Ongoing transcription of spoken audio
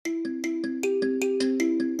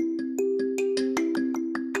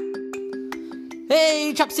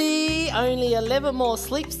Hey, Chopsy! Only 11 more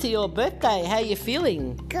sleeps to your birthday. How you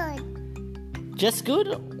feeling? Good. Just good?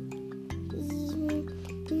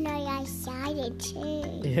 No, I'm excited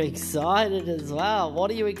too. You're excited as well.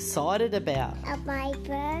 What are you excited about? My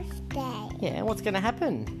birthday. Yeah, what's going to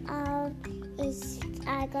happen? Is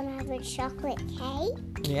I'm gonna have a chocolate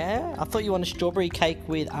cake? Yeah? I thought you want a strawberry cake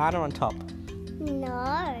with Anna on top.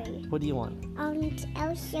 No. What do you want?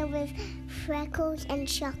 Also with freckles and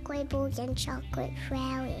chocolate balls and chocolate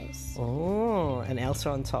flowers. Oh, and Elsa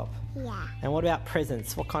on top. Yeah. And what about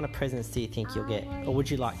presents? What kind of presents do you think you'll get? Or would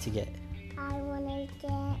you like to get? I want to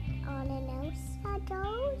get Anna and Elsa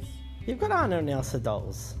dolls. You've got Anna and Elsa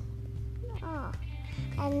dolls. Oh.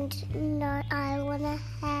 And no, I want to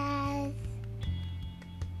have...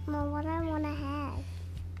 Well, what I want to have?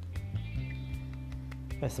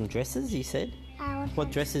 There's some dresses, you said?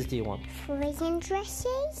 What dresses do you want? Frozen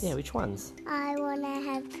dresses? Yeah, which ones? I want to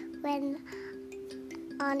have when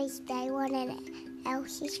Annie's day one and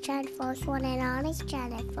Elsie's Channel Forest one and Annie's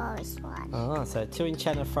Channel Forest one. Oh, so 2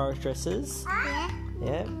 Enchanted Forest dresses. Yeah.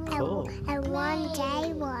 Yeah, cool. And one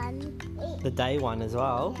day one. The day one as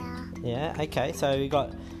well. Yeah. Yeah, okay, so we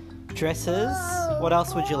got dresses. What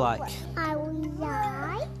else would you like? I would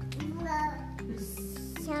like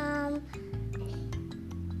some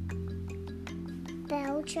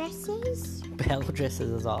bell dresses. Bell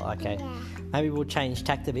dresses as well, okay. Yeah. Maybe we'll change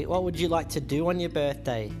tact a bit. What would you like to do on your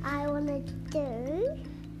birthday? I want to do...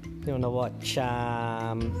 You want to watch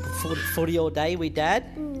footy all day with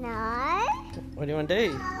Dad? No. What do you want to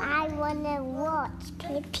do? I want to watch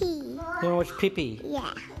Pippi. You want to watch Pippi?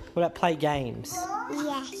 Yeah. What about play games?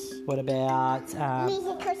 Yes. What about...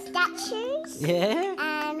 Musical statues. yeah?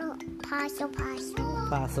 And parcel.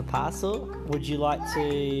 Parcel. Would you like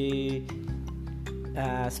to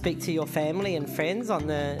speak to your family and friends on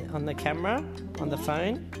the camera, on the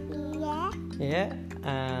phone? Yeah. Yeah?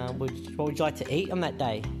 What would you like to eat on that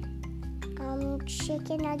day?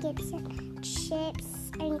 Chicken nuggets and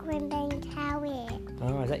chips and green bean carrot.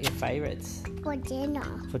 Oh, is that your favourites? For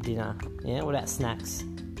dinner. For dinner. Yeah? What about snacks?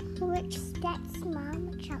 Which snacks,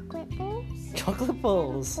 Mum? Chocolate balls? Chocolate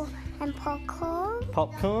balls. And popcorn?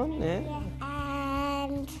 Popcorn, yeah? Yeah.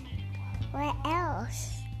 And what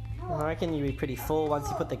else? I reckon you'd be pretty full once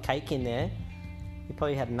you put the cake in there. You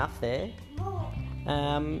probably had enough there.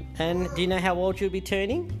 And do you know how old you'll be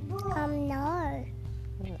turning? No.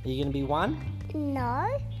 Are you going to be 1? No.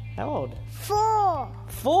 How old? 4.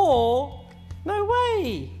 4? No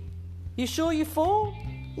way! You sure you're 4?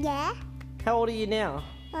 Yeah. How old are you now?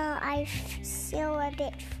 I'm still a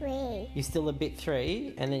bit 3. You're still a bit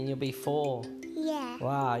 3, and then you'll be 4. Yeah.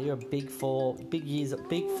 Wow, you're a big 4-year-old.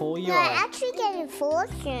 No, I'm actually getting 4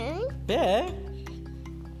 soon. Yeah.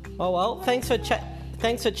 Oh well, thanks for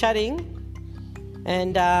chatting,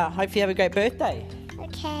 and hope you have a great birthday.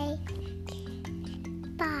 Okay.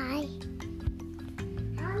 Bye.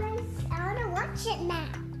 I want to watch it now.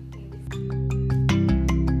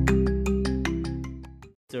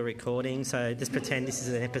 Still recording, so just pretend this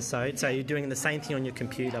is an episode. So you're doing the same thing on your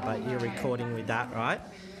computer, but you're recording with that, right?